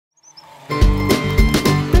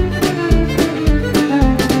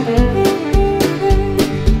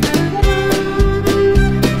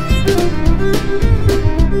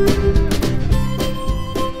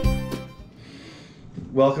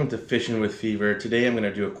to Fishing with Fever. Today I'm going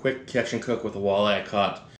to do a quick catch and cook with a walleye I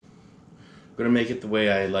caught. I'm going to make it the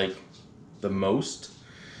way I like the most,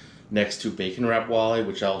 next to bacon wrap walleye,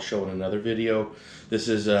 which I'll show in another video. This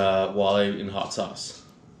is walleye in hot sauce.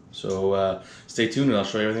 So stay tuned and I'll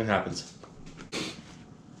show you everything that happens.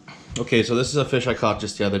 Okay, so this is a fish I caught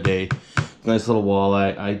just the other day. Nice little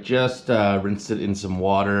walleye. I just rinsed it in some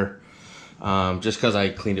water. Just because I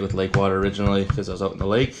cleaned it with lake water originally because I was out in the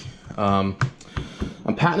lake.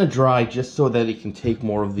 I'm patting it dry just so that it can take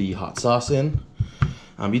more of the hot sauce in.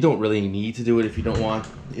 You don't really need to do it if you don't want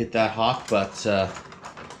it that hot, but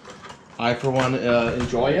I for one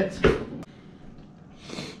enjoy it.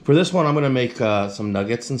 For this one I'm going to make some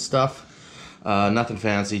nuggets and stuff. Nothing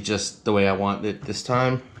fancy, just the way I want it this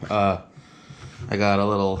time. I got a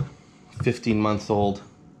little 15-month-old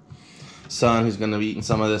son who's going to be eating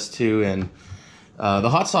some of this too, and the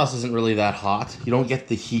hot sauce isn't really that hot. You don't get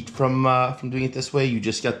the heat from doing it this way. You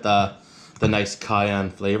just get the nice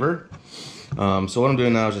cayenne flavor. So what I'm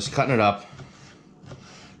doing now is just cutting it up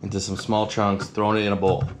into some small chunks, throwing it in a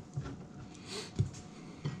bowl.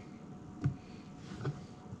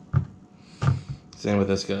 Same with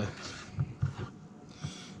this guy.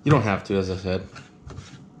 You don't have to, as I said.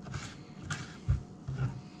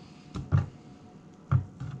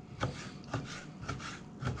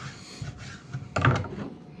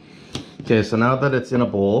 Okay, so now that it's in a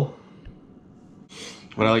bowl,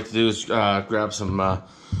 what I like to do is grab some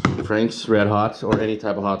Frank's Red Hot or any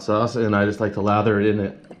type of hot sauce, and I just like to lather it in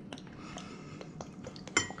it.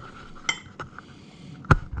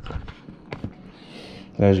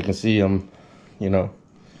 As you can see, I'm,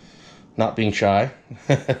 not being shy.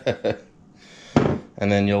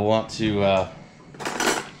 And then you'll want to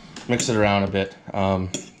mix it around a bit.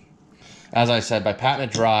 As I said, by patting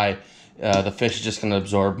it dry, the fish is just going to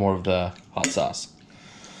absorb more of the hot sauce.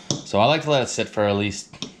 So I like to let it sit for at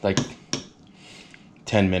least like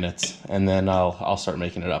 10 minutes, and then I'll start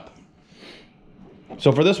making it up.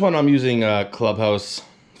 So for this one, I'm using Clubhouse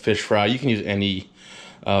fish fry. You can use any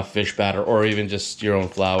fish batter or even just your own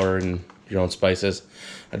flour and your own spices.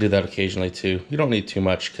 I do that occasionally too. You don't need too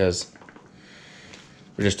much because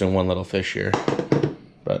we're just doing one little fish here.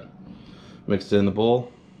 But mix it in the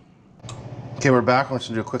bowl. Okay, we're back. I'm just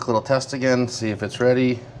gonna do a quick little test again, see if it's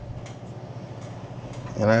ready.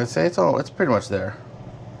 And I would say it's pretty much there.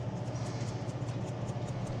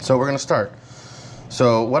 So we're gonna start.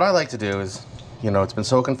 So what I like to do is, it's been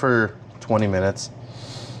soaking for 20 minutes.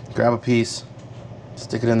 Grab a piece,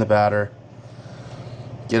 stick it in the batter,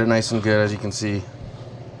 get it nice and good, as you can see.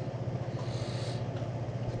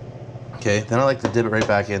 Okay, then I like to dip it right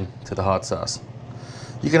back into the hot sauce.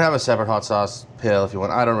 You can have a separate hot sauce pail if you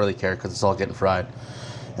want. I don't really care because it's all getting fried.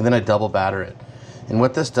 And then I double batter it. And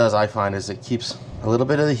what this does, I find, is it keeps a little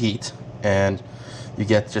bit of the heat, and you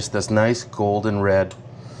get just this nice golden red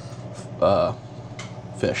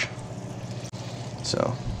fish.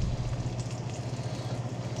 So,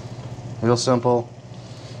 real simple.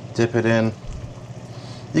 Dip it in.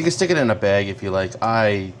 You can stick it in a bag if you like.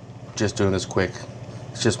 I just doing this quick.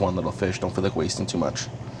 It's just one little fish. Don't feel like wasting too much.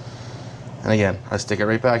 And again, I stick it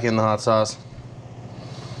right back in the hot sauce.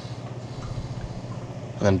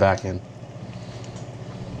 And then back in.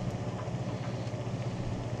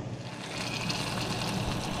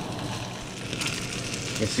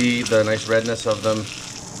 You see the nice redness of them.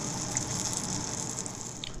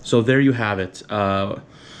 So there you have it.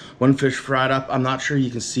 One fish fried up. I'm not sure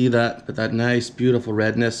you can see that, but that nice, beautiful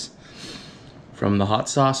redness from the hot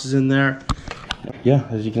sauces in there. Yeah,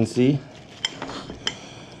 as you can see,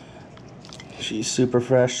 she's super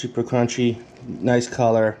fresh, super crunchy, nice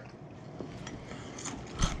color.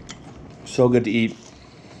 So good to eat.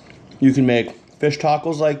 You can make fish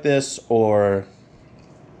tacos like this or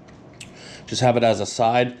just have it as a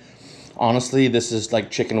side. Honestly, this is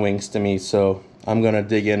like chicken wings to me, so I'm gonna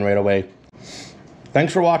dig in right away.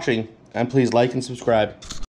 Thanks for watching, and please like and subscribe.